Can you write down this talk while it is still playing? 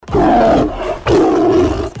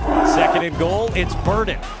it's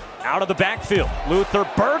Burden out of the backfield. Luther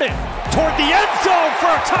Burden toward the end zone for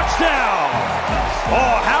a touchdown.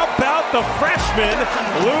 Oh, how about the freshman,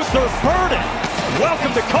 Luther Burden?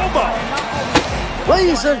 Welcome to Como.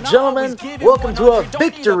 Ladies and gentlemen, welcome to a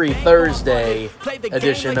Victory Thursday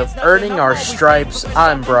edition of Earning Our Stripes.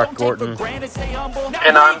 I'm Brock Gorton.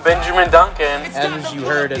 And I'm Benjamin Duncan. And as you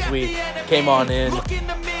heard as we came on in,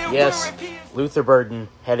 yes, Luther Burden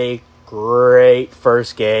had a great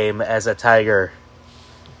first game as a Tiger.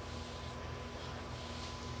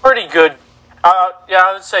 Pretty good. Yeah,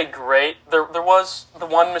 I would say great. There was the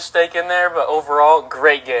one mistake in there, but overall,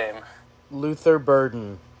 great game. Luther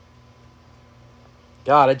Burden.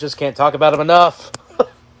 God, I just can't talk about him enough.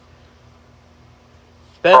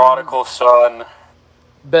 Ben, Prodigal son.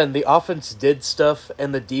 Ben, the offense did stuff,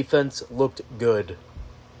 and the defense looked good.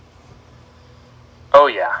 Oh,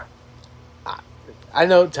 yeah. I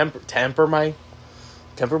know, temper my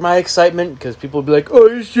excitement, because people will be like, oh,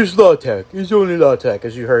 it's just La Tech. It's only La Tech,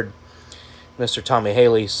 as you heard Mr. Tommy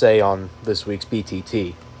Haley say on this week's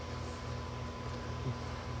BTT.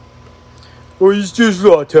 Oh, it's just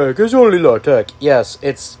La Tech. It's only La Tech. Yes,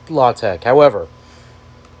 it's La Tech. However,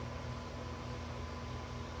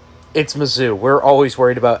 it's Mizzou. We're always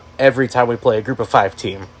worried about every time we play a group of 5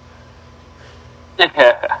 team.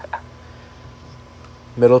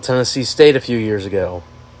 Middle Tennessee State a few years ago.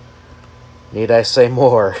 Need I say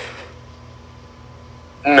more?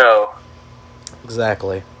 No.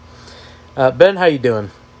 Exactly. Ben, how you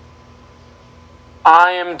doing?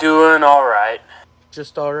 I am doing all right.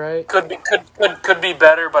 Just all right? Could be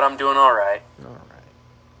better, but I'm doing all right. All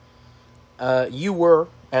right. You were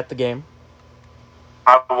at the game.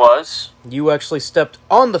 I was. You actually stepped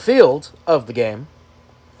on the field of the game.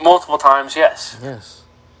 Multiple times, yes. Yes.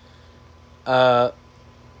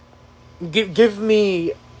 Give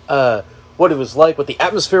me what it was like, what the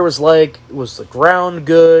atmosphere was like. Was the ground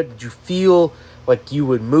good? Did you feel like you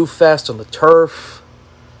would move fast on the turf?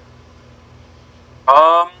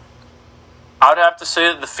 I would have to say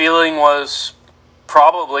that the feeling was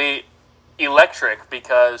probably electric,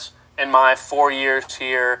 because in my 4 years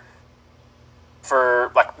here,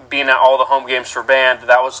 for like being at all the home games for band,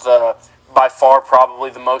 that was by far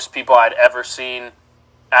probably the most people I'd ever seen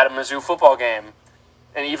at a Mizzou football game.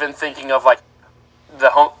 And even thinking of like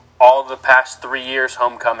all the past 3 years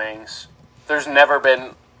homecomings, there's never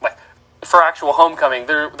been, like, for actual homecoming,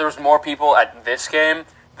 there's more people at this game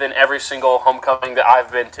than every single homecoming that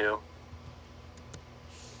I've been to.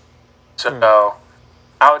 So,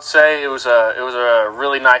 I would say it was a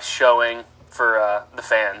really nice showing for the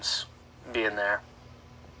fans being there.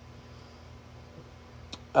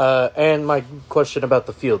 And my question about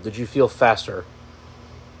the field, did you feel faster?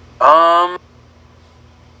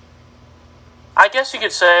 I guess you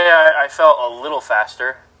could say I felt a little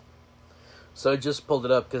faster. So I just pulled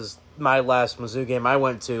it up because my last Mizzou game I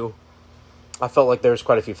went to, I felt like there was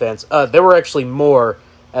quite a few fans. There were actually more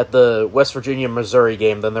at the West Virginia-Missouri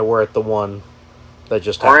game than there were at the one that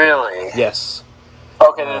just happened. Really? Yes.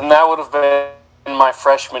 Okay, then that would have been my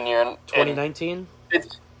freshman year. 2019?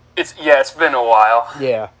 It's been a while.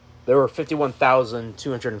 Yeah. There were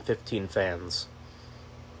 51,215 fans.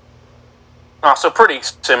 Oh, so pretty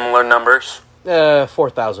similar numbers.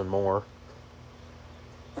 4,000 more.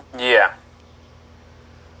 Yeah.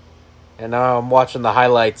 And now I'm watching the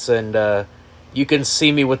highlights, and you can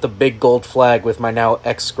see me with the big gold flag with my now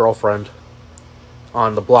ex-girlfriend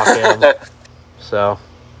on the block end. So.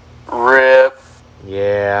 RIP.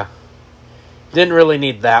 Yeah. Didn't really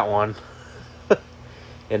need that one.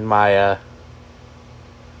 In my,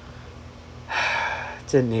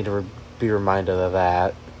 didn't need to be reminded of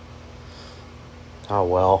that. Oh,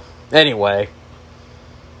 well. Anyway.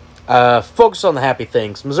 Focus on the happy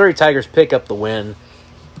things. Missouri Tigers pick up the win.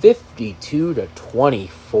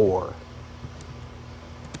 52-24.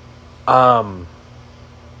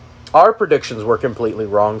 Our predictions were completely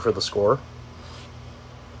wrong for the score.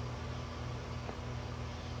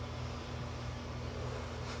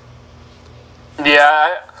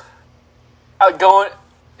 Yeah, I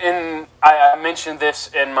mentioned this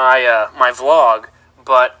in my my vlog,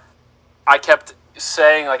 but I kept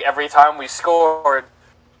saying, like, every time we scored,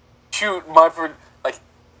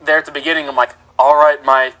 there at the beginning, I'm like, all right,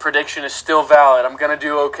 my prediction is still valid. I'm gonna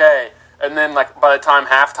do okay. And then, like, by the time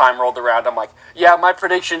halftime rolled around, I'm like, yeah, my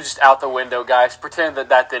prediction's just out the window, guys. Pretend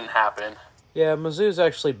that didn't happen. Yeah, Mizzou's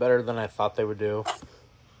actually better than I thought they would do.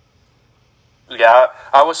 Yeah,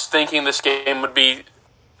 I was thinking this game would be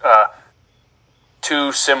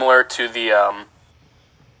too similar to the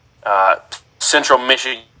Central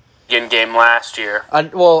Michigan game last year.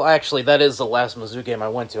 Well, actually, that is the last Mizzou game I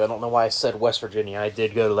went to. I don't know why I said West Virginia. I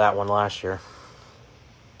did go to that one last year.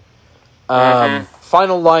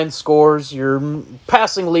 Final line scores. Your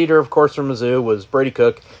passing leader, of course, from Mizzou was Brady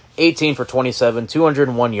Cook, 18 for 27,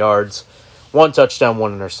 201 yards, 1 touchdown,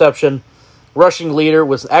 1 interception. Rushing leader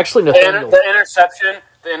was actually Nathaniel.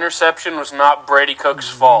 The interception was not Brady Cook's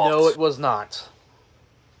fault. No, it was not.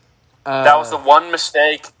 That was the one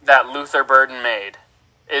mistake that Luther Burden made,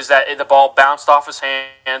 is that the ball bounced off his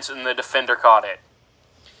hands and the defender caught it.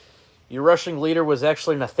 Your rushing leader was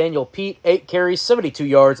actually Nathaniel Pete, 8 carries, 72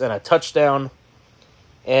 yards, and a touchdown.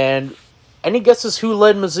 And any guesses who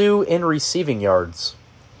led Mizzou in receiving yards?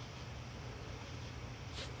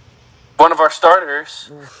 One of our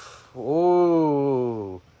starters.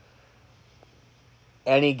 Ooh.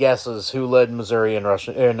 Any guesses who led Missouri in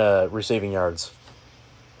receiving yards?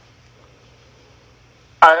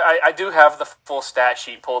 I do have the full stat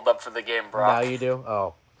sheet pulled up for the game, Brock. Now you do?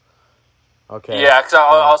 Oh. Okay. Yeah, because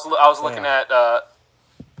I was looking at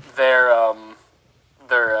their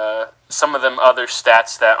some of them other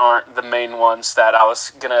stats that aren't the main ones that I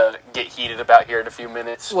was gonna get heated about here in a few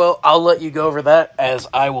minutes. Well, I'll let you go over that, as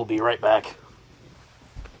I will be right back.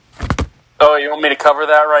 Oh, you want me to cover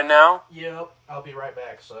that right now? Yep, I'll be right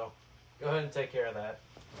back, so go ahead and take care of that.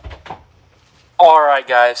 Alright,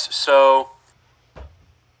 guys, so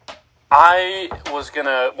I was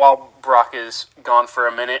gonna, while Brock is gone for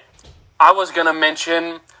a minute, I was gonna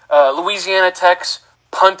mention Louisiana Tech's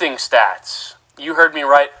punting stats. You heard me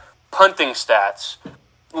right, punting stats.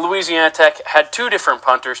 Louisiana Tech had 2 different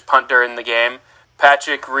punters punt during the game.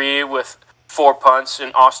 Patrick Ree with 4 punts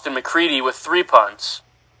and Austin McCready with 3 punts.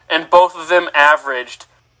 And both of them averaged,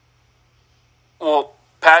 well,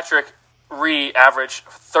 Patrick Ree averaged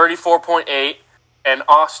 34.8 and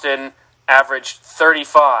Austin averaged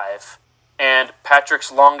 35. And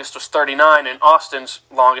Patrick's longest was 39 and Austin's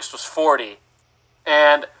longest was 40.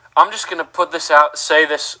 And I'm just going to put this out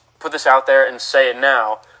there and say it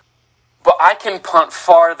now. But I can punt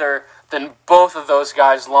farther than both of those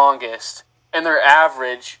guys' longest, and their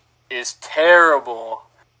average is terrible.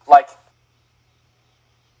 Like,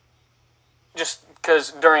 just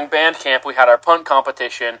because during band camp we had our punt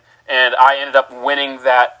competition, and I ended up winning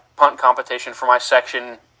that punt competition for my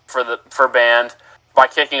section for band by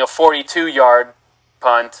kicking a 42-yard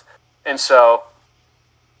punt. And so,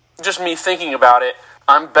 just me thinking about it,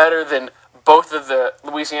 I'm better than both of the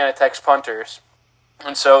Louisiana Tech's punters.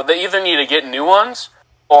 And so they either need to get new ones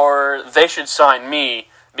or they should sign me,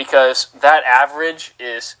 because that average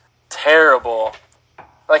is terrible.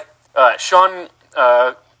 Like, Sean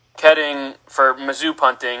Ketting for Mizzou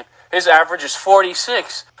punting, his average is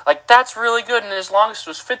 46. Like, that's really good, and his longest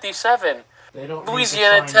was 57.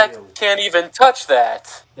 Louisiana Tech can't even touch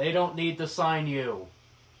that. They don't need to sign you.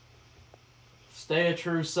 Stay a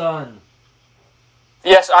true son.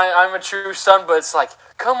 Yes, I'm a true son, but it's like,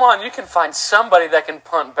 come on, you can find somebody that can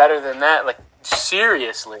punt better than that. Like,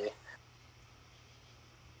 seriously.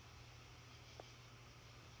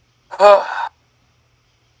 But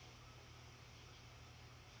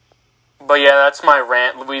yeah, that's my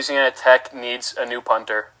rant. Louisiana Tech needs a new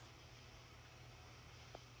punter.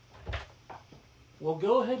 Well,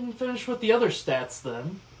 go ahead and finish with the other stats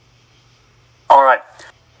then. Alright.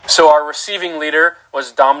 So our receiving leader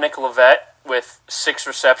was Dominic Levette with 6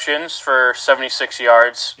 receptions for 76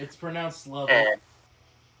 yards. It's pronounced love it.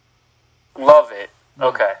 Love it.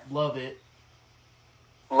 Okay. Love it.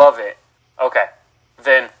 Love it. Okay.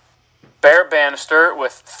 Then Bear Bannister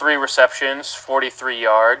with 3 receptions, 43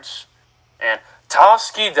 yards. And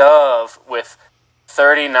Toski Dove with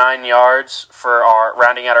 39 yards for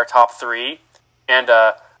rounding out our top 3. And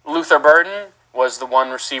Luther Burden was the one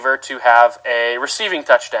receiver to have a receiving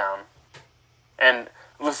touchdown. And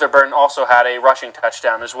Luther Burden also had a rushing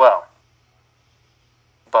touchdown as well.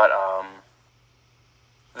 But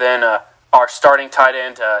then our starting tight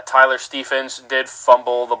end, Tyler Stephens, did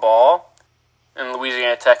fumble the ball, and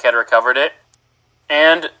Louisiana Tech had recovered it.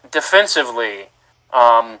 And defensively,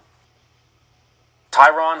 Tyron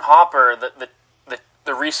Hopper,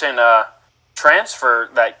 the recent transfer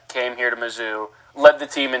that came here to Mizzou, led the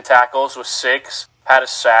team in tackles with 6, had a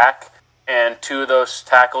sack, and 2 of those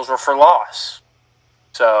tackles were for loss.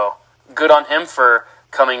 So, good on him for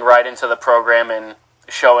coming right into the program and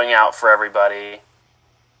showing out for everybody.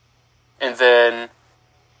 And then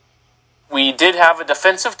we did have a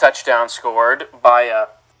defensive touchdown scored by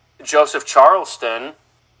Joseph Charleston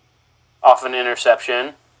off an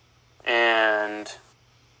interception. And,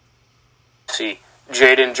 let's see,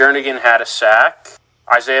 Jaden Jernigan had a sack.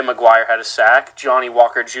 Isaiah McGuire had a sack. Johnny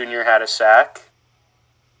Walker Jr. had a sack.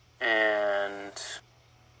 And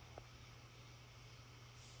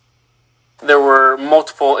there were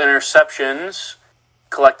multiple interceptions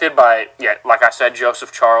collected by, like I said,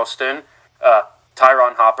 Joseph Charleston.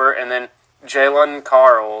 Tyron Hopper, and then Jalen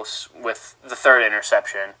Carls with the third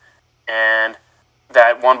interception. And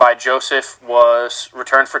that one by Joseph was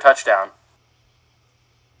returned for touchdown.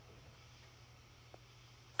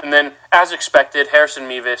 And then, as expected, Harrison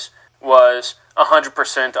Mevis was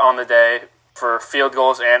 100% on the day for field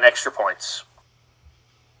goals and extra points.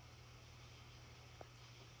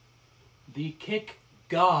 The kick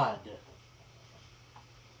god.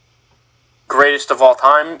 Greatest of all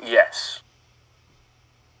time? Yes.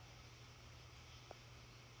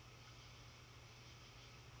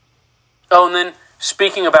 Oh, and then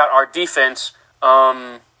speaking about our defense,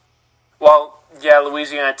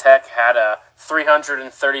 Louisiana Tech had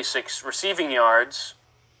 336 receiving yards.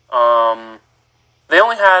 They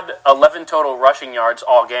only had 11 total rushing yards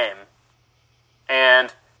all game,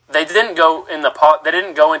 and they didn't go into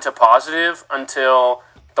positive until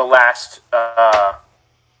the last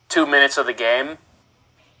 2 minutes of the game,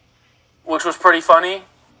 which was pretty funny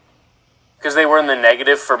because they were in the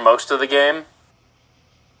negative for most of the game.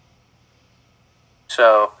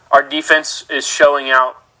 So our defense is showing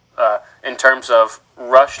out in terms of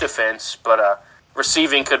rush defense, but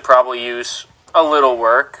receiving could probably use a little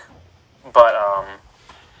work. But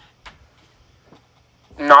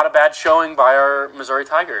not a bad showing by our Missouri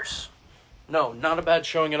Tigers. No, not a bad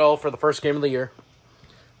showing at all for the first game of the year.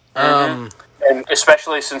 And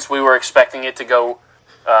especially since we were expecting it to go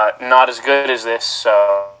not as good as this.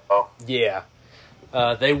 So yeah,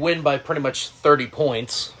 they win by pretty much 30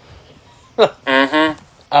 points.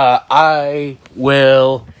 I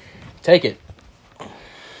will take it.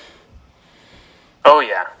 Oh,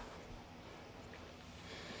 yeah.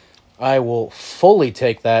 I will fully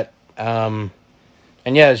take that. And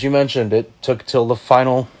yeah, as you mentioned, it took till the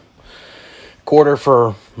final quarter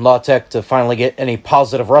for La Tech to finally get any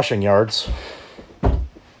positive rushing yards.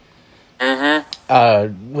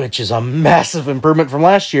 Which is a massive improvement from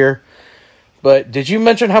last year. But did you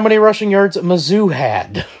mention how many rushing yards Mizzou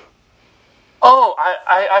had? Oh,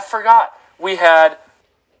 I forgot. We had,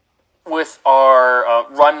 with our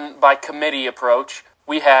run-by-committee approach,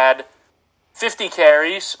 we had 50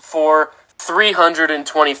 carries for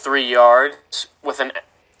 323 yards, with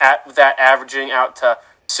that averaging out to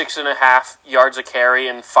 6.5 yards a carry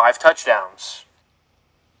and 5 touchdowns.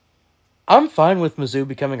 I'm fine with Mizzou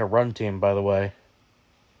becoming a run team, by the way.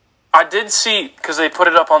 I did see, because they put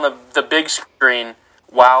it up on the big screen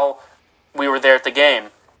while we were there at the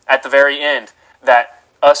game, at the very end, that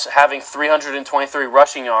us having 323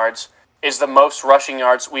 rushing yards is the most rushing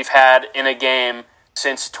yards we've had in a game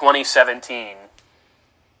since 2017.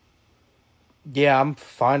 Yeah, I'm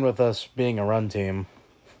fine with us being a run team.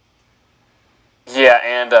 Yeah,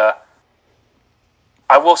 and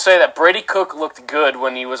I will say that Brady Cook looked good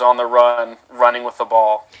when he was on the run, running with the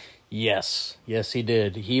ball. Yes, he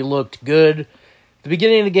did. He looked good. At the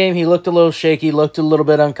beginning of the game, he looked a little shaky, looked a little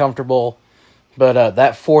bit uncomfortable. But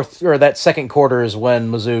that second quarter is when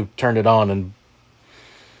Mizzou turned it on, and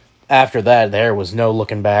after that, there was no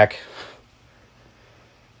looking back.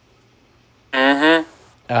 I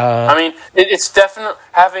mean, it's definitely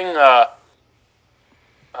having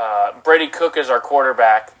Brady Cook as our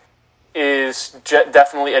quarterback is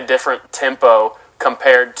definitely a different tempo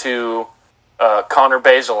compared to Connor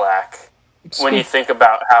Bazelak. When you think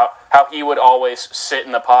about how he would always sit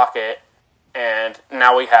in the pocket, and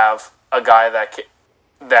now we have a guy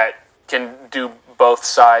that can do both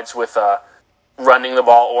sides with running the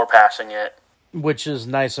ball or passing it, which is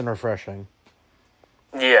nice and refreshing.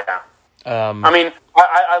 Yeah, I mean,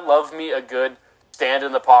 I love me a good stand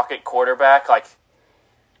in the pocket quarterback, like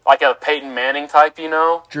a Peyton Manning type, you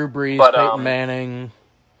know. Drew Brees, Peyton Manning,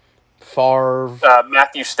 Favre,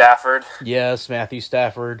 Matthew Stafford. Yes, Matthew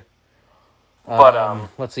Stafford. But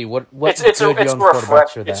let's see what it's good young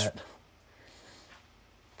quarterbacks are that.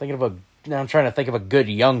 I'm trying to think of a good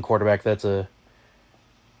young quarterback that's a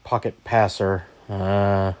pocket passer.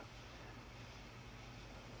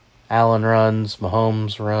 Allen runs,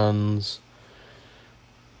 Mahomes runs.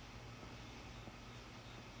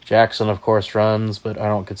 Jackson, of course, runs, but I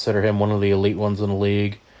don't consider him one of the elite ones in the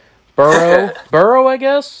league. Burrow, I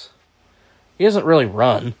guess? He hasn't really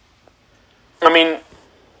run. I mean,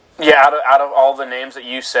 yeah, out of all the names that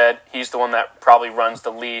you said, he's the one that probably runs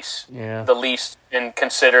the least. Yeah. The least, in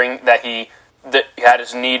considering that he had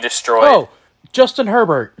his knee destroyed. Oh, Justin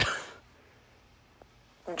Herbert.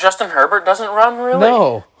 Justin Herbert doesn't run, really?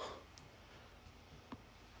 No.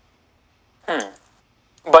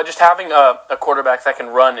 But just having a quarterback that can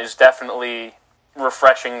run is definitely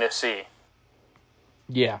refreshing to see.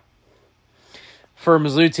 Yeah. For a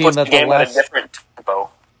Mizzou team Puts that the game last at a different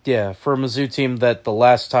tempo. Yeah, for a Mizzou team that the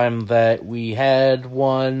last time that we had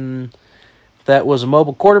one, that was a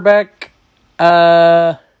mobile quarterback,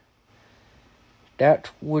 that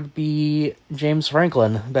would be James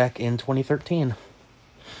Franklin back in 2013.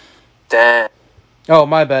 Damn. Oh,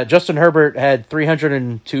 my bad. Justin Herbert had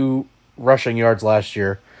 302 rushing yards last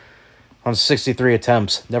year on 63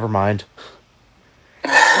 attempts. Never mind.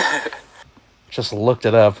 Just looked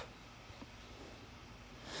it up.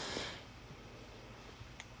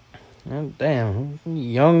 Oh, damn,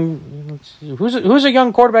 young. Who's a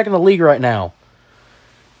young quarterback in the league right now?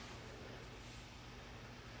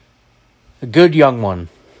 A good young one.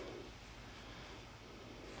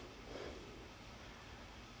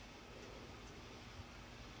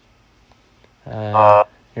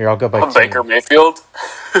 Here, I'll go by team. Baker Mayfield.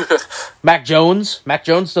 Mac Jones. Mac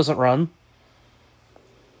Jones doesn't run.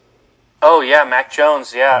 Oh, yeah, Mac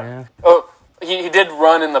Jones, yeah. Oh, he did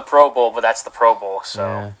run in the Pro Bowl, but that's the Pro Bowl,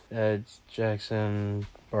 so. Yeah. Jackson,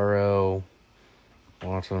 Burrow,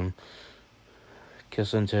 Watson,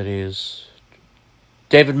 kissing titties.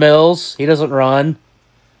 David Mills, he doesn't run.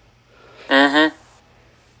 Mm-hmm.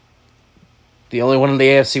 The only one in the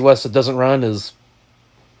AFC West that doesn't run is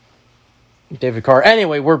David Carr.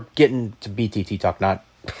 Anyway, we're getting to BTT talk, not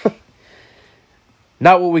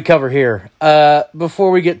what we cover here.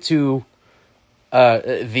 Before we get to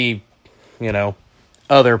the,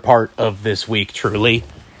 other part of this week, truly,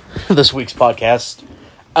 this week's podcast,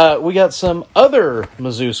 we got some other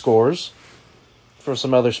Mizzou scores for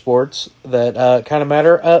some other sports that kind of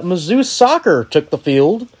matter. Mizzou soccer took the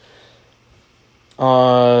field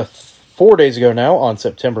 4 days ago now, on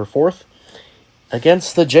September 4th,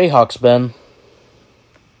 against the Jayhawks, Ben.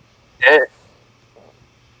 Yeah.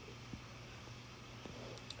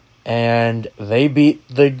 And they beat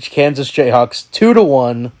the Kansas Jayhawks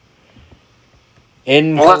 2-1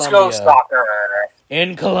 in Columbia. Let's go soccer.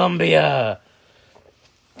 In Columbia.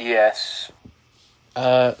 Yes.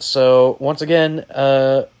 So, once again,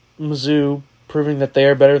 Mizzou proving that they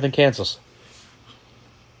are better than Kansas.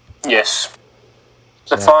 Yes.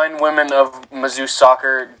 The fine women of Mizzou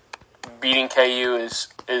soccer beating KU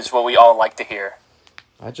is what we all like to hear.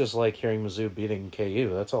 I just like hearing Mizzou beating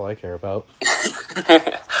KU. That's all I care about.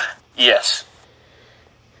 Yes.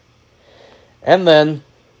 And then,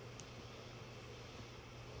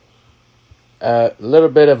 a little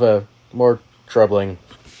bit of a more troubling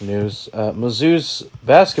news. Mizzou's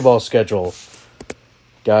basketball schedule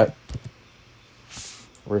got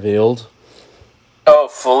revealed. Oh,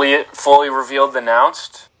 fully revealed,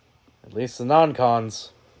 announced? At least the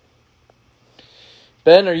non-cons.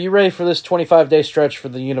 Ben, are you ready for this 25-day stretch for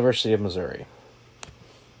the University of Missouri?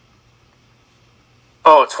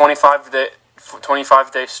 Oh,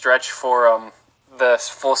 25-day stretch for the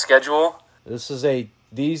full schedule?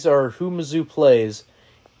 These are who Mizzou plays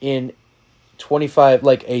in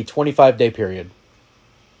 25-day period.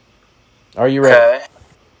 Are you ready? Okay.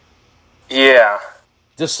 Yeah.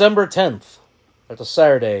 December 10th, that's a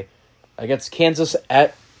Saturday, against Kansas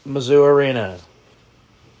at Mizzou Arena.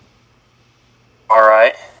 All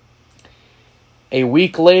right. A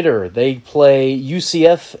week later, they play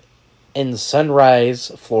UCF in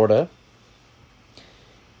Sunrise, Florida.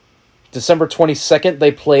 December 22nd,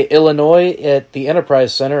 they play Illinois at the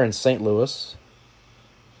Enterprise Center in St. Louis.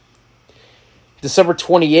 December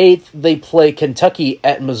 28th, they play Kentucky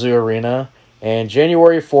at Mizzou Arena. And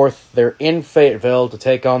January 4th, they're in Fayetteville to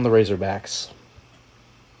take on the Razorbacks.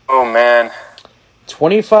 Oh, man.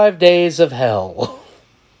 25 days of hell.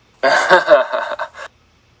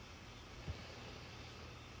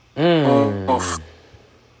 Oof.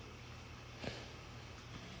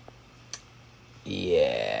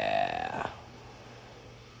 Yeah.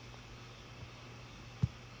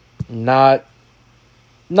 Not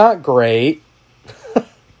great.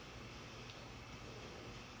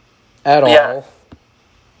 At all.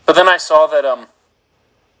 But then I saw that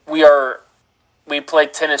we play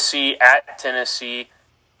Tennessee at Tennessee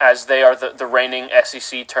as they are the reigning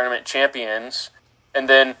SEC tournament champions, and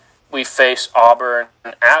then we face Auburn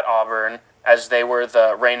at Auburn as they were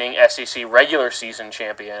the reigning SEC regular season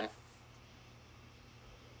champion.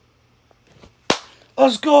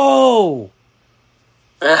 Let's go!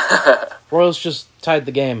 Royals just tied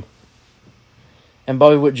the game. And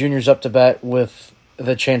Bobby Witt Jr.'s up to bat with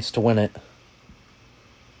the chance to win it.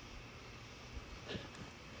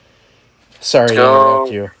 Sorry to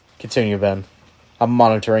interrupt you. Continue, Ben. I'm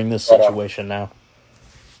monitoring this situation now.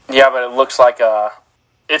 Yeah, but it looks like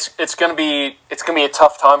it's gonna be a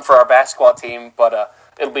tough time for our basketball team, but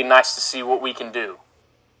it'll be nice to see what we can do.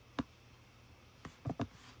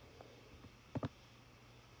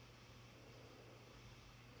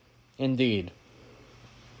 Indeed.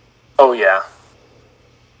 Oh yeah.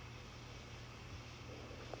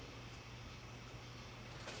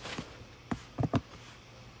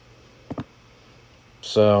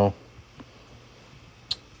 So,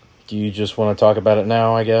 do you just want to talk about it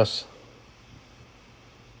now, I guess?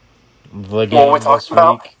 The game what we talked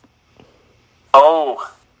about?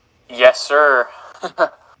 Oh, yes, sir.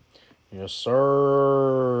 Yes,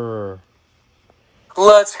 sir.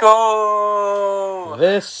 Let's go!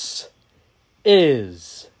 This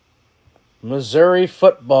is Missouri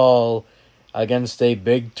football against a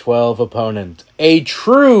Big 12 opponent. A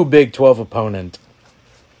true Big 12 opponent.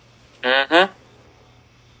 Mm-hmm.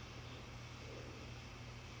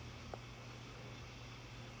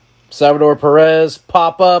 Salvador Perez,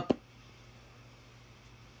 pop up.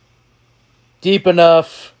 Deep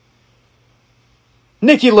enough.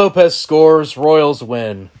 Nicky Lopez scores. Royals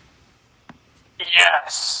win.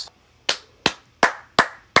 Yes!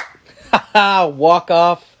 Walk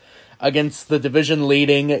off against the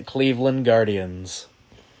division-leading Cleveland Guardians.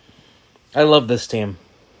 I love this team.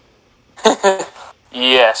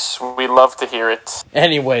 Yes, we love to hear it.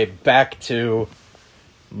 Anyway, back to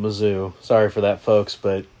Mizzou. Sorry for that, folks,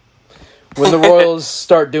 but when the Royals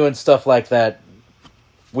start doing stuff like that,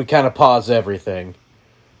 we kind of pause everything.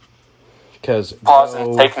 Because pause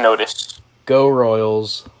and take notice. Go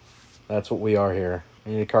Royals. That's what we are here.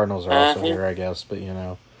 And the Cardinals are also here, I guess, but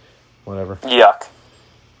whatever. Yuck.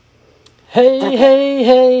 Hey, hey,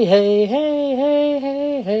 hey, hey, hey, hey,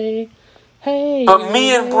 hey, hey, hey. But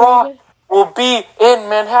me and Brock will be in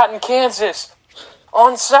Manhattan, Kansas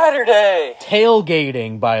on Saturday.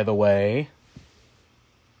 Tailgating, by the way.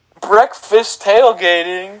 Breakfast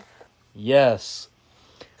tailgating. Yes.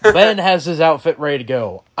 Ben has his outfit ready to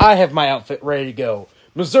go. I have my outfit ready to go.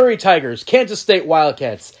 Missouri Tigers, Kansas State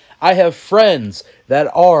Wildcats. I have friends that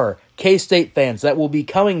are K-State fans that will be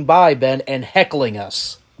coming by, Ben, and heckling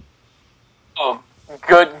us. Oh,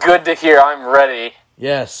 good to hear. I'm ready.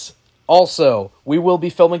 Yes. Also, we will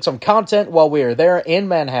be filming some content while we are there in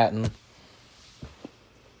Manhattan.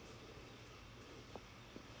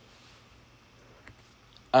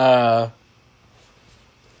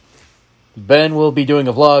 Ben will be doing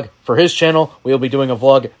a vlog for his channel. We'll be doing a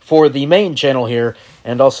vlog for the main channel here.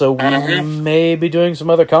 And also, we may be doing some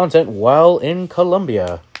other content while in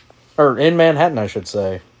Columbia. Or in Manhattan, I should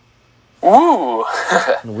say. Ooh!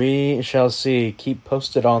 We shall see. Keep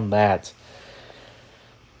posted on that.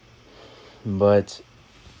 But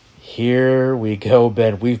here we go,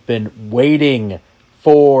 Ben. We've been waiting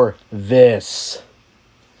for this.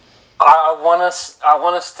 I want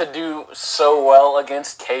us to do so well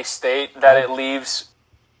against K-State that it leaves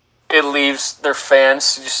their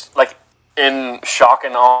fans just like in shock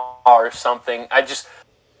and awe or something. I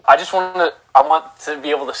want to be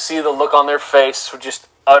able to see the look on their face of just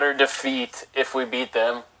utter defeat if we beat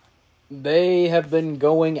them. They have been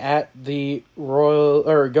going at the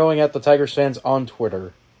Tigers fans on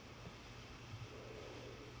Twitter.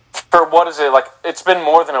 For what is it, like, it's been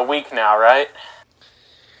more than a week now, right?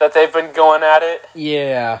 That they've been going at it?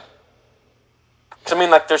 Yeah. I mean,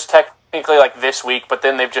 like, there's technically, like, this week, but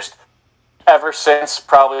then they've just,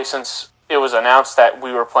 probably since it was announced that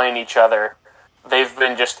we were playing each other, they've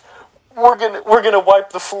been just, we're gonna wipe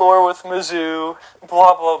the floor with Mizzou,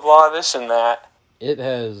 blah, blah, blah, this and that. It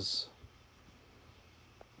has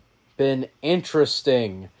been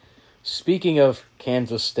interesting. Speaking of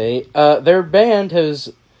Kansas State, their band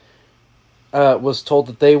was told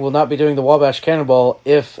that they will not be doing the Wabash Cannonball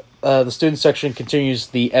if the student section continues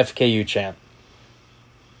the FKU chant.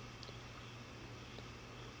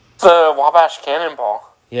 The Wabash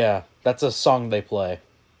Cannonball. Yeah, that's a song they play.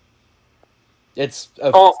 It's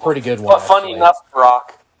a pretty good one. But funny enough,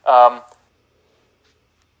 Brock, at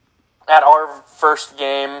our first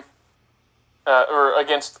game, or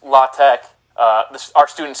against La Tech, our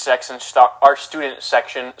student section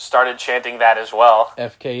started chanting that as well.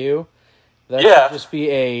 FKU? That should just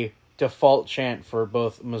be a default chant for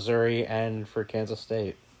both Missouri and for Kansas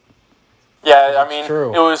State. Yeah, I mean,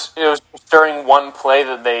 true. it was during one play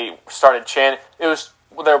that they started chanting. They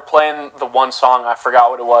were playing the one song, I forgot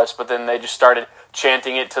what it was, but then they just started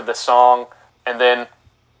chanting it to the song, and then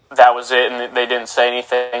that was it, and they didn't say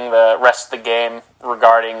anything the rest of the game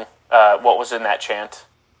regarding what was in that chant.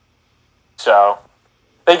 So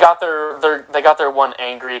they got their one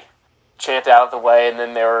angry chant out of the way, and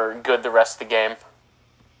then they were good the rest of the game.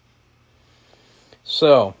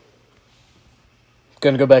 So,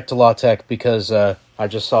 going to go back to La Tech because I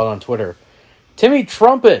just saw it on Twitter. Timmy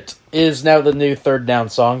Trumpet is now the new third down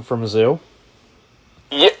song for Mizzou.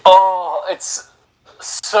 Yeah, it's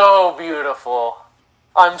so beautiful.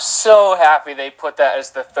 I'm so happy they put that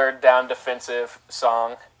as the third down defensive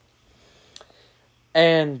song.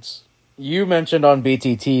 And you mentioned on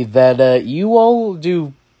BTT that you all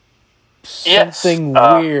do something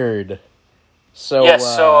weird So,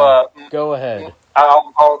 Yes, go ahead.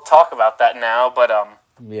 I'll talk about that now, but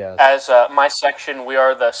Yes. as my section, we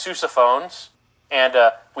are the Sousaphones, and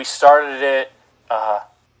we started it,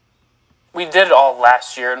 we did it all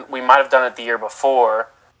last year, we might have done it the year before,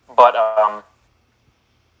 but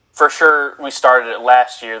for sure we started it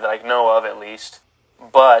last year that I know of at least,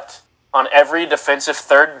 but on every defensive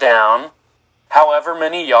third down, however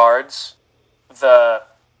many yards the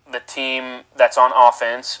team that's on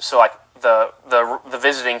offense, so like the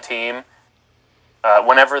visiting team,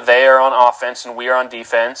 whenever they are on offense and we are on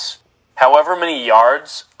defense, however many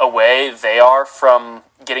yards away they are from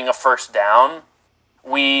getting a first down,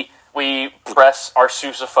 we press our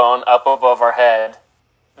sousaphone up above our head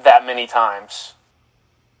that many times.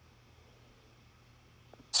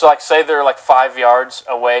 So like say they're like 5 yards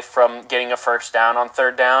away from getting a first down on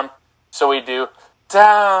third down, so we do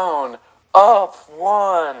down, up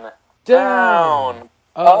 1, down,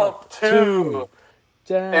 up 2,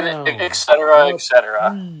 down, and et cetera, et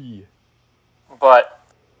cetera. But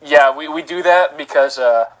yeah, we do that because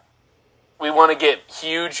we want to get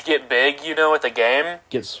huge, get big, at the game.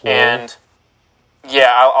 Get swole. And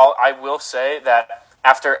yeah, I will say that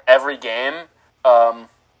after every game,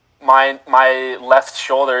 my left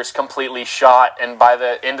shoulder is completely shot, and by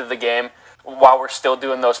the end of the game, while we're still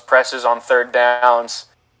doing those presses on third downs,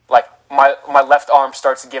 like my left arm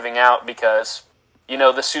starts giving out because the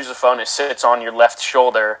sousaphone sits on your left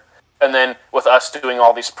shoulder, and then with us doing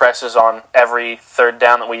all these presses on every third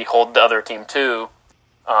down that we hold the other team to,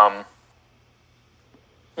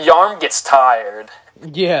 your arm gets tired.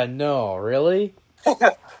 Yeah, no, really?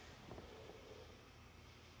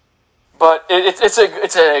 But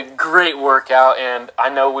it's a great workout, and I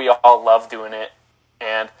know we all love doing it,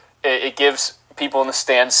 and it gives people in the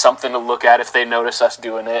stands something to look at if they notice us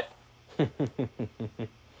doing it.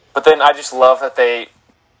 But then I just love that they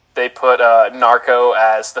put Narco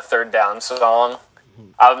as the third down song.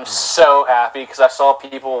 I'm so happy because I saw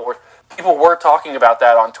people were talking about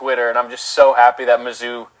that on Twitter, and I'm just so happy that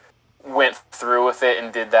Mizzou went through with it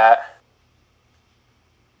and did that.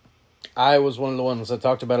 I was one of the ones that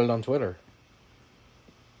talked about it on Twitter.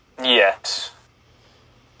 Yes.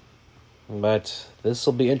 But this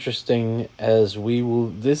will be interesting as we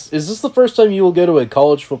will... Is this the first time you will go to a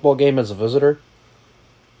college football game as a visitor?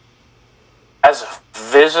 As a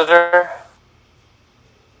visitor?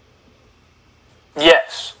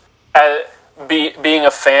 Yes. Being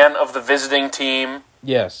a fan of the visiting team.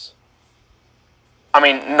 Yes. I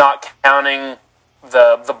mean, not counting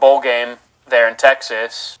the bowl game there in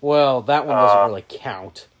Texas. Well, that one doesn't really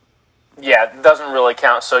count. Yeah, it doesn't really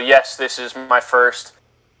count. So yes, this is my first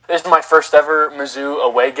ever Mizzou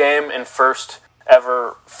away game and first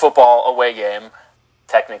ever football away game,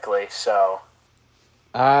 technically. So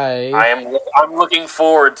I'm looking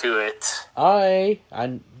forward to it. A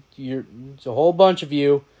whole bunch of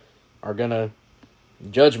you are gonna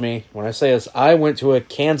judge me when I say this. I went to a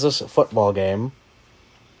Kansas football game.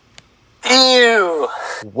 Ew!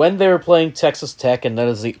 When they were playing Texas Tech, and that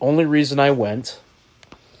is the only reason I went.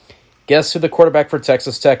 Guess who the quarterback for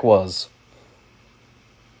Texas Tech was?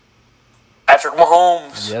 Patrick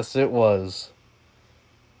Mahomes. Yes, it was.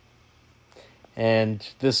 And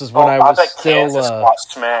this is when I was still.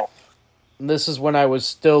 This is when I was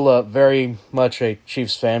still very much a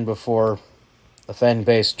Chiefs fan before the fan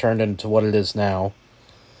base turned into what it is now.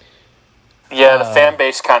 Yeah, the fan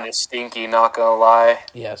base kind of stinky. Not gonna lie.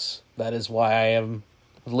 Yes, that is why I am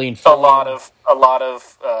lean. A lot of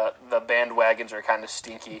the bandwagons are kind of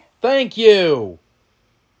stinky. Thank you.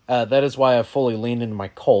 That is why I fully leaned into my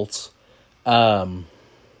Colts. But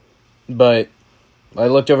I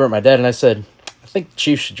looked over at my dad and I said, I think the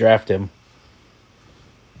Chiefs should draft him.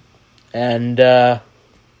 And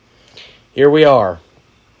here we are.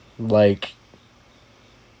 Like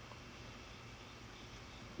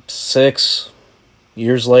 6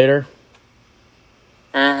 years later.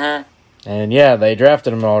 Mm-hmm. And yeah, they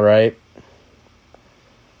drafted him all right.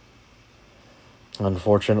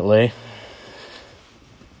 Unfortunately.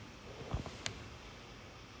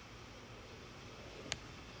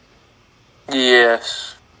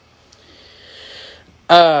 Yes.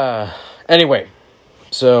 Anyway,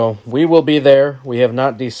 so we will be there. We have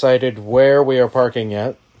not decided where we are parking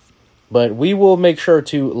yet, but we will make sure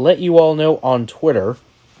to let you all know on Twitter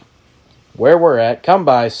where we're at. Come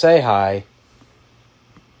by, say hi,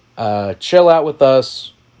 chill out with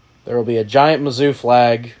us. There will be a giant Mizzou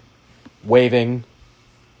flag waving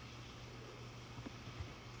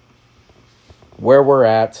where we're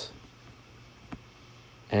at,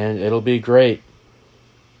 and it'll be great.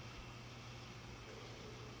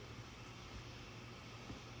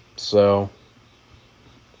 So,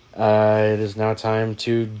 It is now time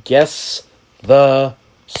to guess the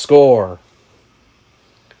score.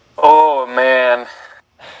 Oh, man.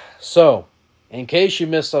 So, in case you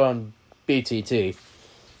missed it on BTT,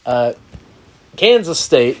 Kansas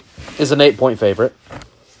State is an 8-point favorite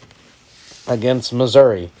against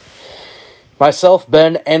Missouri. Myself,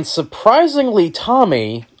 Ben, and surprisingly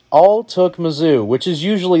Tommy all took Mizzou, which is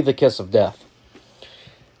usually the kiss of death.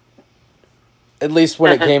 At least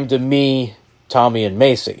when it came to me, Tommy, and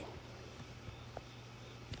Macy.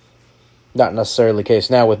 Not necessarily the case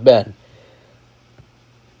now with Ben.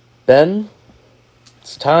 Ben,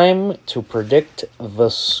 it's time to predict the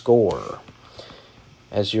score.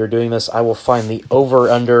 As you're doing this, I will find the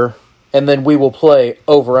over-under, and then we will play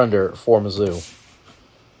over-under for Mizzou.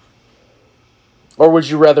 Or would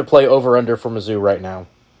you rather play over-under for Mizzou right now?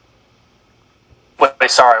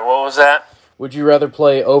 Wait, sorry, what was that? Would you rather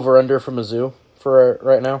play over-under for Mizzou for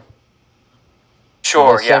right now?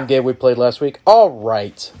 Sure, the same game we played last week? All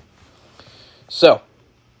right. So,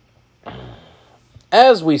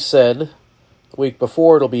 as we said the week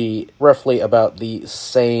before, it'll be roughly about the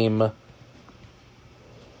same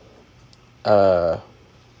way. Oh,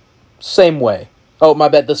 my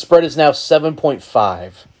bad. The spread is now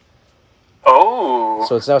 7.5. Oh.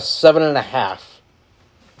 So it's now 7.5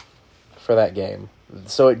 for that game.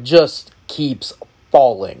 So it just keeps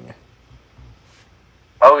falling.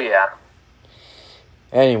 Oh, yeah.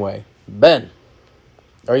 Anyway, Ben,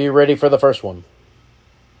 are you ready for the first one?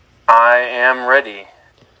 I am ready.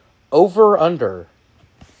 Over under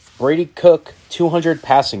Brady Cook 200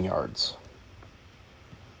 passing yards.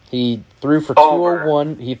 He threw for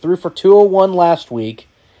 201. He threw for 201 last week,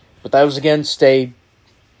 but that was against a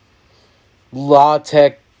La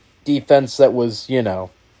Tech defense that was, this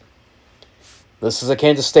is a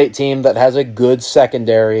Kansas State team that has a good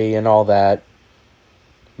secondary and all that.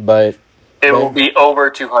 But it will be over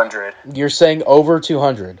 200. You're saying over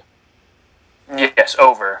 200? Yes,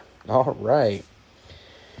 over. All right.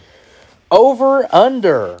 Over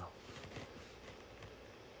under.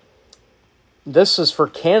 This is for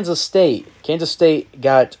Kansas State. Kansas State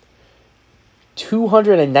got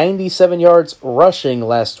 297 yards rushing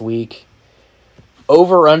last week.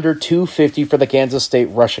 Over under 250 for the Kansas State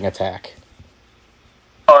rushing attack.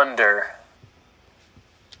 Under.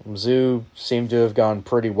 Mizzou seemed to have gone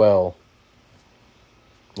pretty well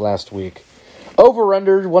last week. Over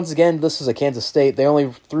under, once again, this is a Kansas State. They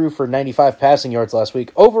only threw for 95 passing yards last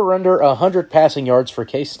week. Over under 100 passing yards for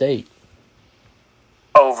K-State.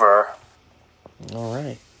 Over. All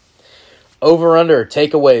right. Over under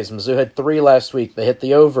takeaways. Mizzou had 3 last week. They hit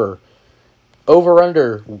the over. Over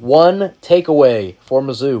under 1 takeaway for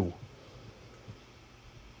Mizzou.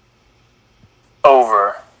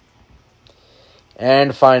 Over.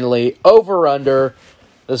 And finally, over under.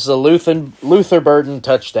 This is a Luther Burden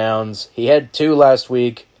touchdowns. He had 2 last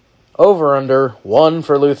week. Over under 1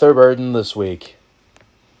 for Luther Burden this week.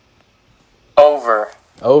 Over.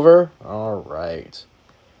 Over? All right.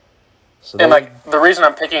 So and the reason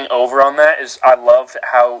I'm picking over on that is I loved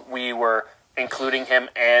how we were including him,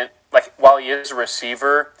 and while he is a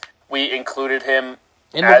receiver, we included him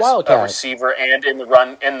in as the Wildcat. A receiver and in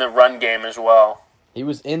the run game as well. He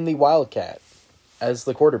was in the Wildcat as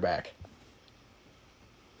the quarterback.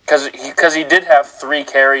 Because he did have 3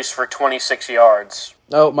 carries for 26 yards.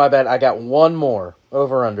 Oh, my bad. I got one more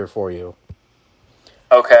over-under for you.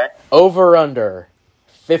 Okay. Over-under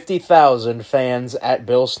 50,000 fans at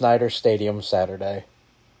Bill Snyder Stadium Saturday.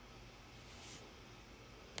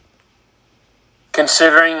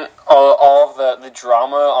 Considering all the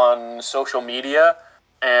drama on social media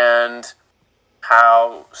and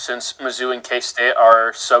how, since Mizzou and K-State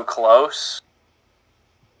are so close,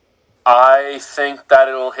 I think that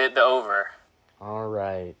it'll hit the over. All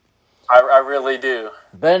right. I really do.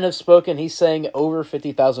 Ben has spoken. He's saying over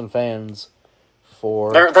 50,000 fans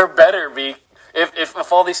for... They're better.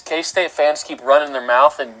 If all these K-State fans keep running their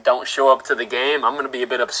mouth and don't show up to the game, I'm going to be a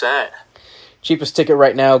bit upset. Cheapest ticket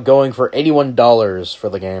right now going for $81 for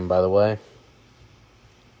the game, by the way.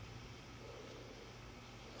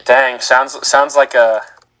 Dang, sounds like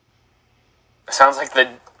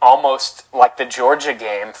almost like the Georgia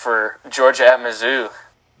game for Georgia at Mizzou.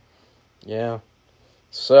 Yeah.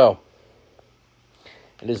 So,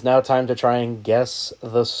 it is now time to try and guess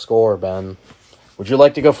the score, Ben. Would you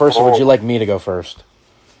like to go first, or would you like me to go first?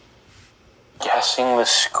 Guessing the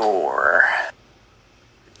score.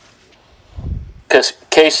 Because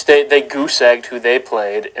K-State, they goose-egged who they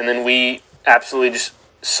played, and then we absolutely just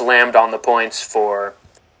slammed on the points for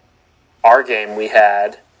our game we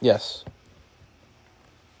had. Yes.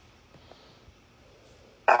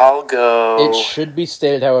 I'll go. It should be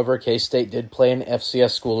stated, however, K-State did play an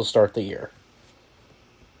FCS school to start the year.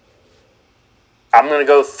 I'm going to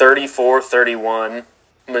go 34-31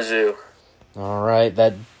 Mizzou. All right,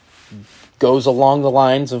 that goes along the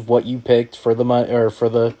lines of what you picked for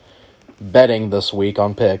the betting this week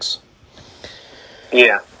on picks.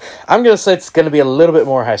 Yeah. I'm going to say it's going to be a little bit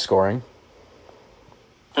more high scoring.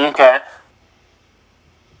 Okay.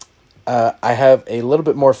 I have a little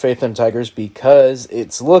bit more faith in Tigers because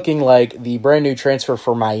it's looking like the brand new transfer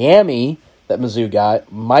for Miami that Mizzou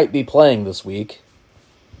got might be playing this week.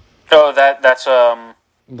 Oh, that's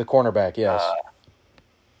The cornerback, yes.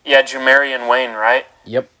 Yeah, Jamarian Wayne, right?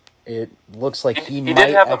 Yep. It looks like he did might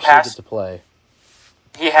have a actually pass. get to play.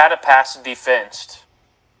 He had a pass defensed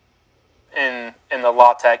in the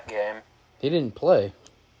La Tech game. He didn't play.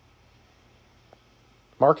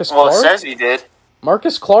 Marcus Well, Clark? it says he did.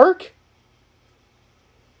 Marcus Clark?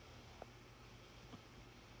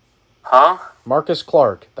 Huh? Marcus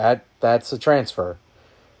Clark. That's a transfer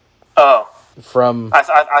Oh, from. I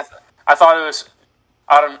thought it was.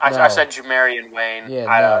 I No. said Jamarian Wayne. Yeah,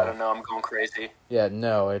 I no. don't know. I'm going crazy. Yeah,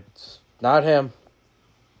 no, it's not him.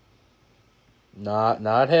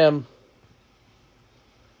 Not him.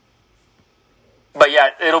 But yeah,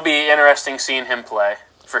 it'll be interesting seeing him play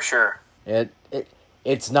for sure.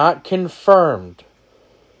 It's not confirmed.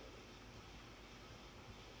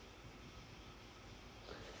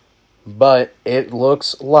 But it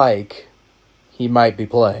looks like he might be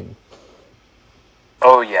playing.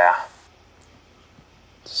 Oh yeah.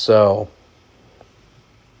 So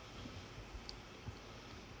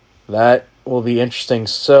that will be interesting.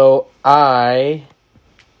 So I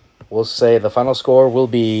will say the final score will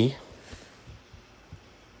be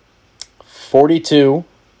 42.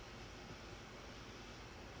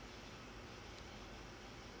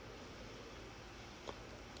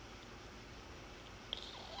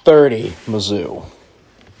 Mizzou.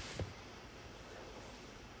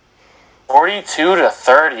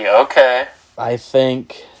 42-30. Okay. I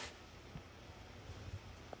think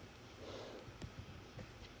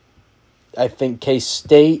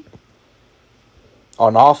K-State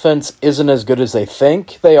on offense isn't as good as they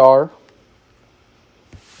think they are.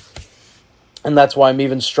 And that's why I'm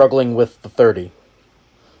even struggling with the 30.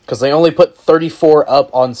 Because they only put 34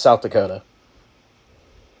 up on South Dakota.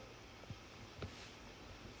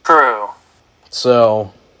 True.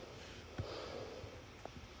 So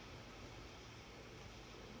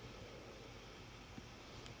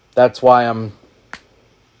that's why I'm...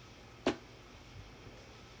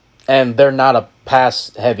 And they're not a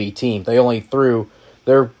pass-heavy team. They only threw...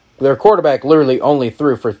 Their quarterback literally only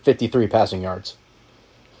threw for 53 passing yards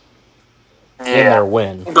in their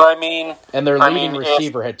win. But I mean... And their leading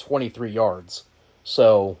receiver had 23 yards.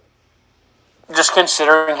 So... Just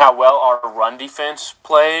considering how well our run defense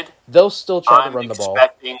played... They'll still try to run the ball. I'm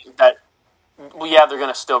expecting that... Well, yeah, they're going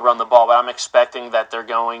to still run the ball, but I'm expecting that they're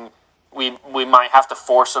going... We might have to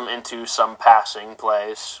force them into some passing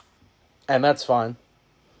plays. And that's fine.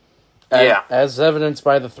 Yeah. As evidenced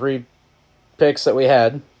by the 3 picks that we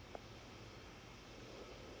had.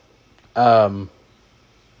 Yeah,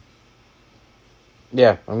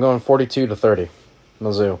 I'm going 42-30,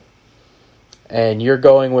 Mizzou. And you're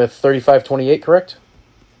going with 35-28, correct?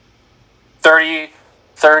 30,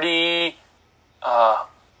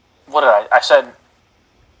 what did I said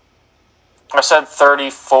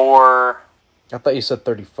 34. I thought you said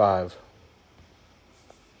 35.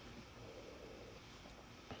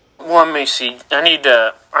 Let me see. I need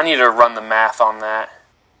to run the math on that.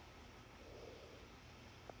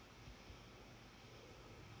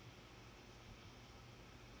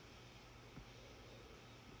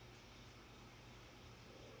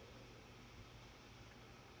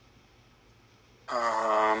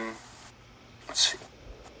 Let's see.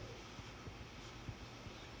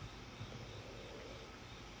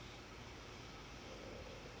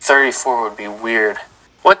 $34 would be weird.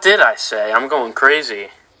 What did I say? I'm going crazy.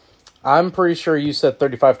 I'm pretty sure you said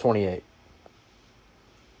 35-28.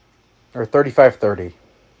 Or 35-30.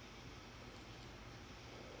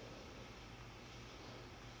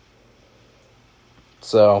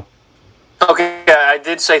 So. Okay, I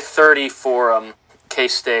did say 30 for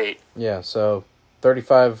K-State. Yeah, so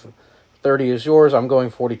 35-30 is yours. I'm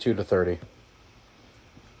going 42-30.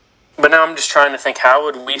 But now I'm just trying to think, how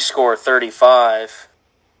would we score 35?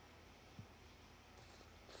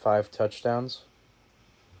 5 touchdowns.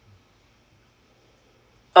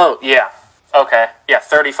 Oh, yeah. Okay. Yeah,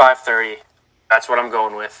 35-30. That's what I'm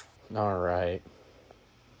going with. All right.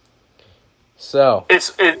 So.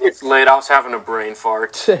 It's late. I was having a brain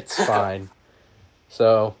fart. It's fine.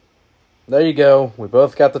 So, there you go. We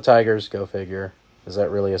both got the Tigers. Go figure. Is that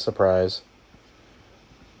really a surprise?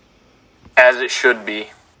 As it should be.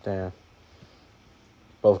 Yeah.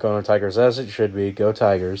 Both going to Tigers, as it should be. Go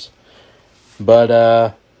Tigers.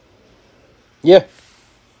 But, yeah.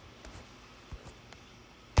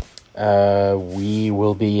 We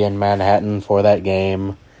will be in Manhattan for that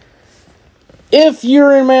game. If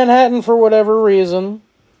you're in Manhattan for whatever reason,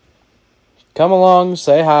 come along,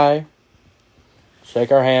 say hi, shake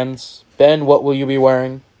our hands. Ben, what will you be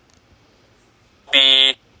wearing?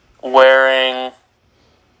 Be wearing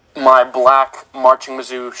my black Marching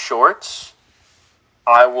Mizzou shorts.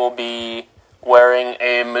 I will be wearing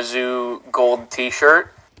a Mizzou gold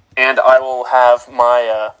t-shirt, and I will have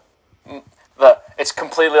my it's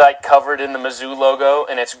completely like covered in the Mizzou logo,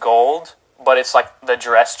 and it's gold, but it's like the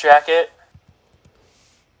dress jacket.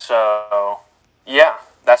 So, yeah,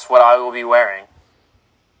 that's what I will be wearing.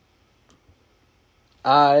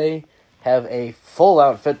 I have a full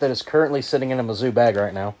outfit that is currently sitting in a Mizzou bag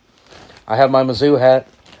right now. I have my Mizzou hat,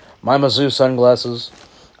 my Mizzou sunglasses.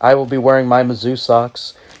 I will be wearing my Mizzou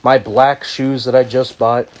socks, my black shoes that I just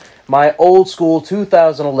bought, my old school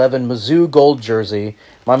 2011 Mizzou gold jersey,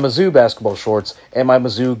 my Mizzou basketball shorts, and my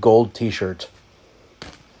Mizzou gold t-shirt.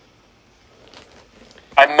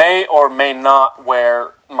 I may or may not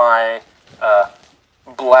wear my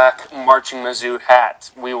black Marching Mizzou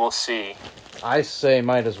hat. We will see. I say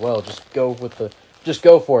might as well. Just go for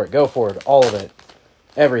it. Go for it. All of it.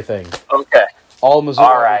 Everything. Okay. All Mizzou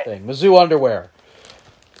All right. everything. Mizzou underwear.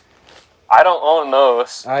 I don't own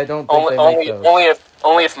those. I don't think they make those.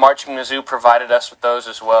 Only if Marching Mizzou provided us with those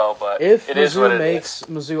as well, but If it is what Mizzou it makes is.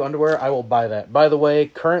 Mizzou underwear, I will buy that. By the way,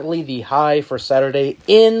 currently the high for Saturday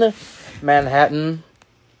in Manhattan,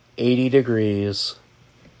 80 degrees.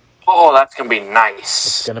 Oh, that's going to be It's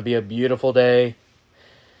nice. going to be a beautiful day.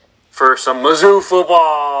 For some Mizzou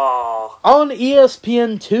football. On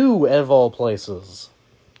ESPN2, of all places.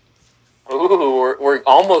 Ooh, we're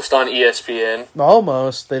almost on ESPN.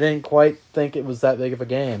 Almost. They didn't quite think it was that big of a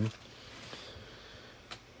game.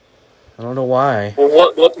 I don't know why.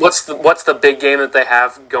 Well, what's the big game that they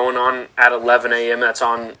have going on at 11 a.m. that's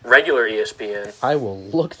on regular ESPN? I will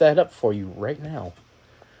look that up for you right now.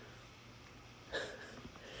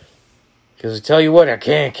 Because I tell you what, I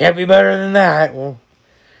can't be better than that. Well,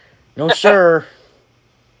 no, sir.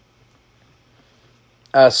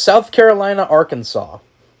 South Carolina, Arkansas.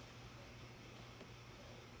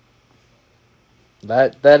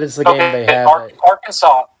 That is the game they have.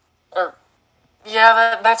 Arkansas.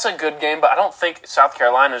 Yeah, that's a good game, but I don't think South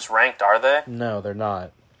Carolina's ranked, are they? No, they're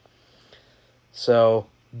not. So,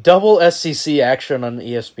 double SEC action on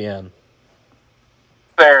ESPN.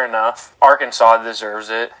 Fair enough. Arkansas deserves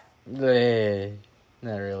it.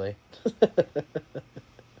 Not really.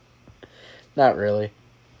 Not really.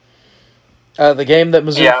 The game that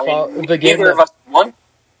Mizzou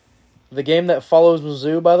the game that follows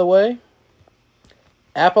Mizzou, by the way,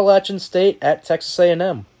 Appalachian State at Texas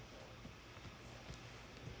A&M.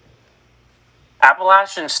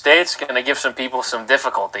 Appalachian State's going to give some people some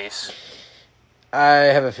difficulties. I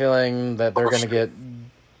have a feeling that they're going to get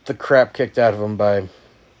the crap kicked out of them by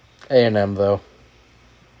A&M, though.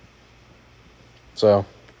 So,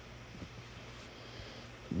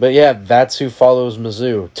 but yeah, that's who follows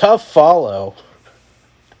Mizzou. Tough follow.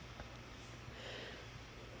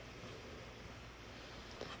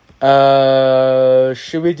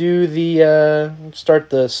 Should we do the start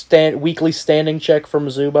the weekly standing check for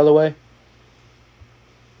Mizzou? By the way,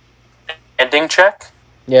 Ending check.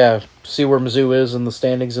 Yeah, see where Mizzou is in the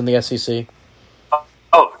standings in the SEC.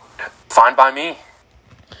 Oh, fine by me.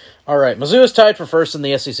 All right, Mizzou is tied for first in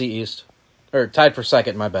the SEC East. Or tied for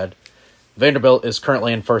second, my bad. Vanderbilt is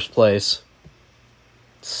currently in first place.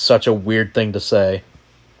 Such a weird thing to say.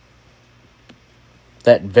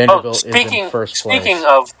 That Vanderbilt is in first place. Speaking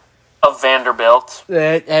of Vanderbilt.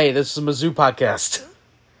 Hey, this is a Mizzou podcast.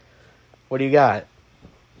 What do you got?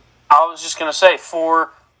 I was just going to say, for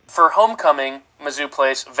homecoming, Mizzou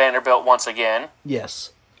plays Vanderbilt once again.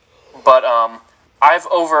 Yes. But I've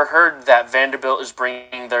overheard that Vanderbilt is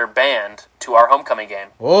bringing their band to our homecoming game.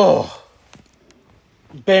 Oh.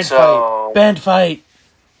 Band fight.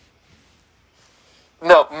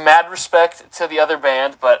 No, mad respect to the other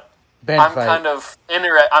band, but I'm fight. kind of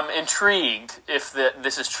I'm intrigued if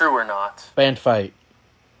this is true or not. Band fight.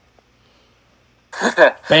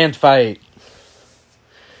 Band fight.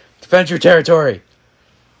 Defend your territory.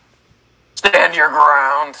 Stand your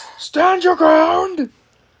ground. Stand your ground.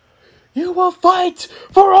 You will fight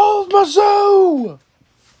for old Mizzou.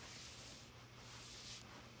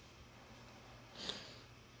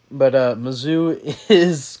 But Mizzou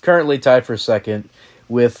is currently tied for second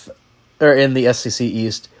in the SEC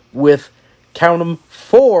East with count them,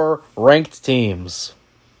 4 ranked teams.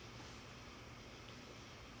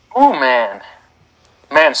 Oh, man.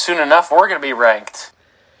 Man, soon enough, we're going to be ranked.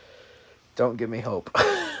 Don't give me hope.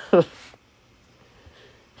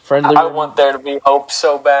 I want there to be hope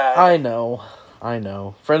so bad. I know.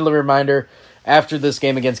 Friendly reminder, after this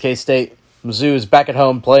game against K-State, Mizzou is back at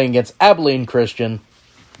home playing against Abilene Christian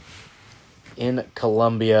in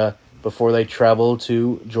Columbia before they travel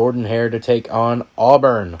to Jordan-Hare to take on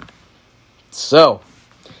Auburn. So,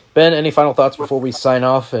 Ben, any final thoughts before we sign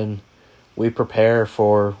off and we prepare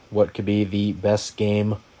for what could be the best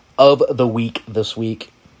game of the week this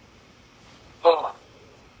week?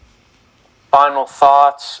 Final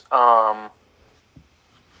thoughts. I'm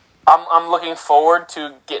looking forward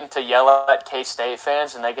to getting to yell at K-State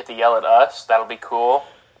fans and they get to yell at us. That'll be cool.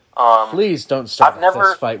 Please don't start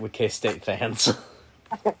this fight with K-State fans.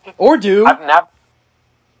 Or do.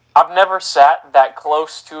 I've never sat that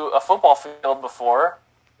close to a football field before.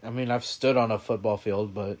 I mean, I've stood on a football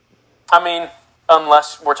field, but... I mean,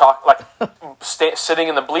 unless we're talking, sitting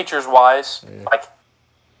in the bleachers wise,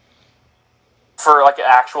 for, an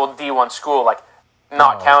actual D1 school,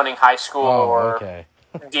 not counting high school or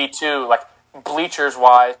D2, bleachers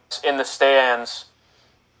wise, in the stands,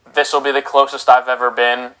 this will be the closest I've ever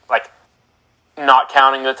been, not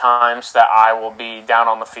counting the times that I will be down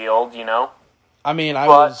on the field, you know? I mean, I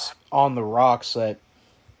was on the rocks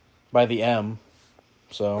by the M,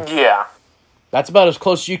 so... Yeah. That's about as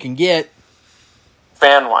close as you can get.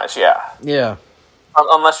 Fan-wise, yeah. Yeah.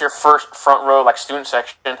 Unless you're front row, student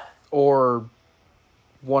section. Or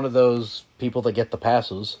one of those people that get the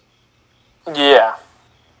passes. Yeah.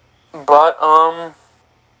 But,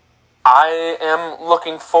 I am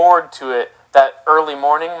looking forward to it. That early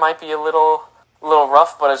morning might be a little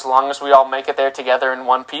rough, but as long as we all make it there together in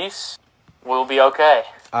one piece, we'll be okay.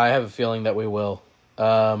 I have a feeling that we will.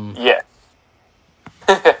 Yeah.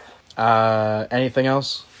 Anything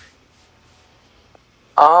else?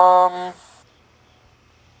 That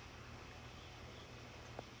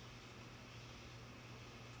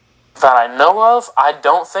I know of? I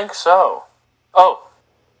don't think so. Oh,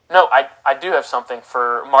 no, I do have something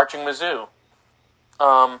for Marching Mizzou.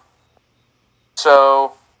 I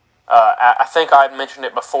think I'd mentioned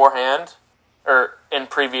it beforehand, or in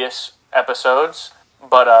previous episodes,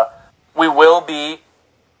 but we will be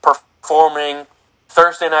performing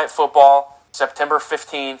Thursday Night Football, September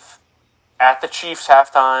 15th, at the Chiefs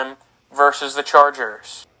halftime versus the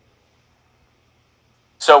Chargers.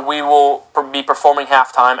 So we will be performing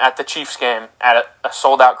halftime at the Chiefs game at a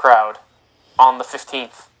sold-out crowd on the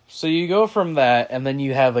 15th. So you go from that, and then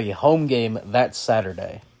you have a home game that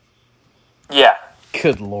Saturday. Yeah.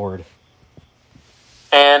 Good Lord.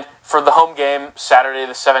 And for the home game, Saturday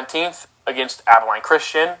the 17th, against Abilene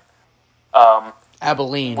Christian.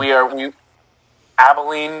 Abilene.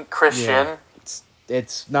 Abilene Christian. Yeah.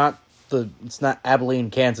 It's not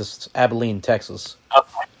Abilene, Kansas. It's Abilene, Texas.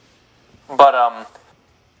 Okay. But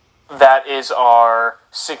that is our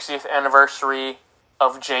 60th anniversary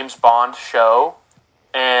of James Bond show,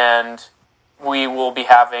 and we will be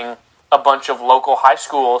having a bunch of local high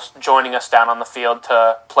schools joining us down on the field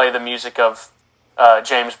to play the music of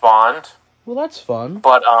James Bond. Well, that's fun.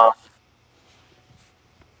 But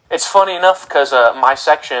it's funny enough because my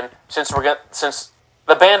section, since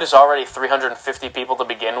the band is already 350 people to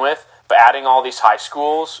begin with, but adding all these high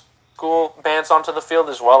school bands onto the field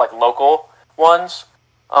as well, local ones,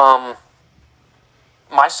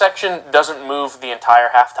 my section doesn't move the entire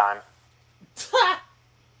halftime.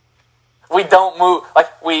 We don't move,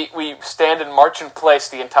 we stand and march in place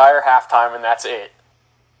the entire halftime, and that's it.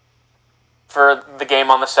 For the game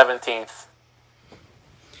on the 17th.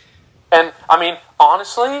 And, I mean,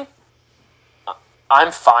 honestly,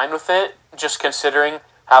 I'm fine with it, just considering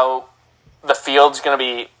how the field's going to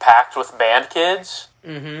be packed with band kids.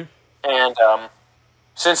 Mm-hmm. And,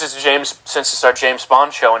 since it's our James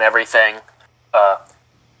Bond show and everything, the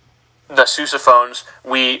sousaphones,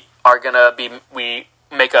 we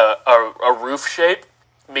make a roof shape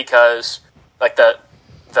because the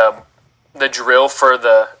drill for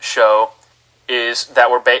the show is that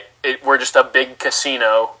we're just a big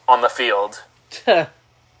casino on the field.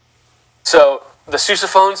 So the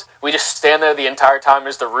sousaphones, we just stand there the entire time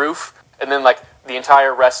as the roof, and then the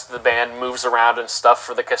entire rest of the band moves around and stuff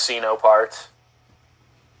for the casino part.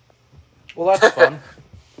 Well, that's fun.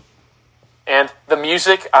 And the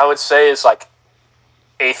music, I would say, is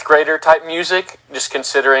 8th grader type music, just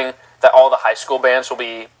considering that all the high school bands will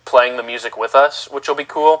be playing the music with us, which will be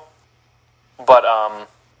cool. But,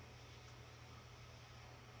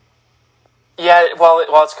 yeah, while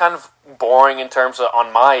it's kind of boring in terms of,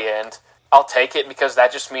 on my end, I'll take it because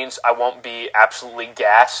that just means I won't be absolutely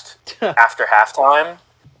gassed after halftime.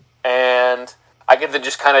 And I get to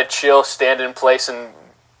just kind of chill, stand in place, and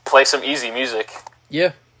play some easy music.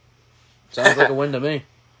 Yeah. Sounds like a win to me.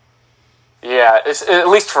 Yeah, it's, at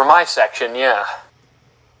least for my section, yeah.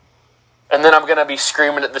 And then I'm going to be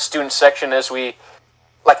screaming at the student section as we,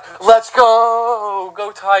 let's go!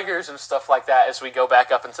 Go Tigers! And stuff like that as we go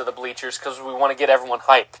back up into the bleachers because we want to get everyone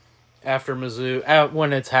hyped. After Mizzou,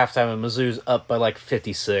 when it's halftime and Mizzou's up by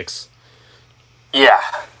 56. Yeah.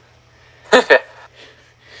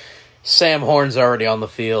 Sam Horn's already on the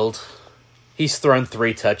field. He's thrown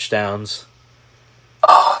 3 touchdowns.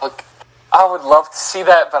 Oh, I would love to see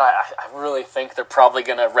that, but I really think they're probably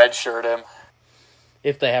going to redshirt him.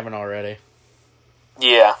 If they haven't already.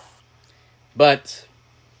 Yeah. But,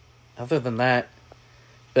 other than that,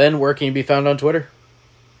 Ben, where can you be found on Twitter?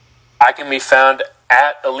 I can be found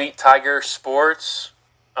at Elite Tiger Sports.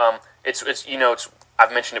 It's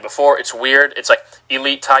I've mentioned it before. It's weird. It's like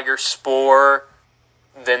Elite Tiger Sport,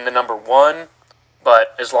 then the number 1.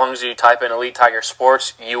 But as long as you type in Elite Tiger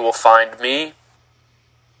Sports, you will find me.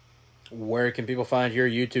 Where can people find your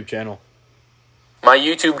YouTube channel? My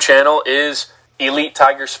YouTube channel is Elite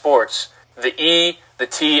Tiger Sports. The E, the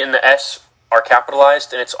T, and the S are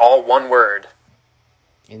capitalized, and it's all one word.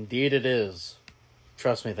 Indeed it is.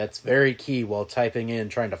 Trust me, that's very key while typing in,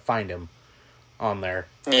 trying to find him on there.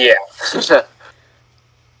 Yeah.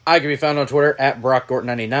 I can be found on Twitter at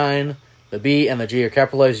BrockGort99. The B and the G are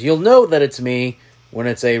capitalized. You'll know that it's me when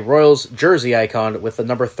it's a Royals jersey icon with the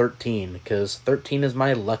number 13, because 13 is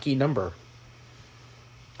my lucky number.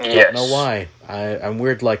 Yes. Don't know why. I'm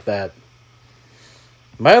weird like that.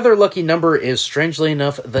 My other lucky number is, strangely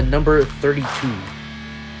enough, the number 32.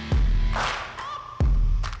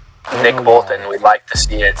 Nick Bolton, we'd like to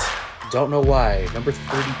see it. Don't know why. Number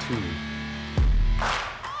 32.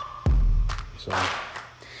 So,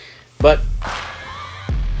 but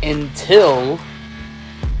until,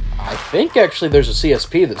 I think actually there's a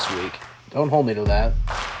CSP this week. Don't hold me to that.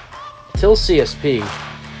 Until CSP,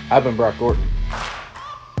 I've been Brock Gordon.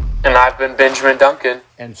 And I've been Benjamin Duncan.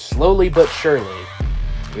 And slowly but surely,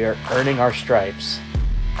 we are earning our stripes.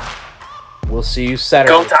 We'll see you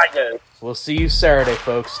Saturday. Go Tigers! We'll see you Saturday,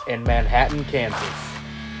 folks, in Manhattan, Kansas.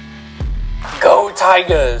 Go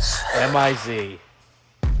Tigers! MIZ.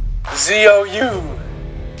 ZOU!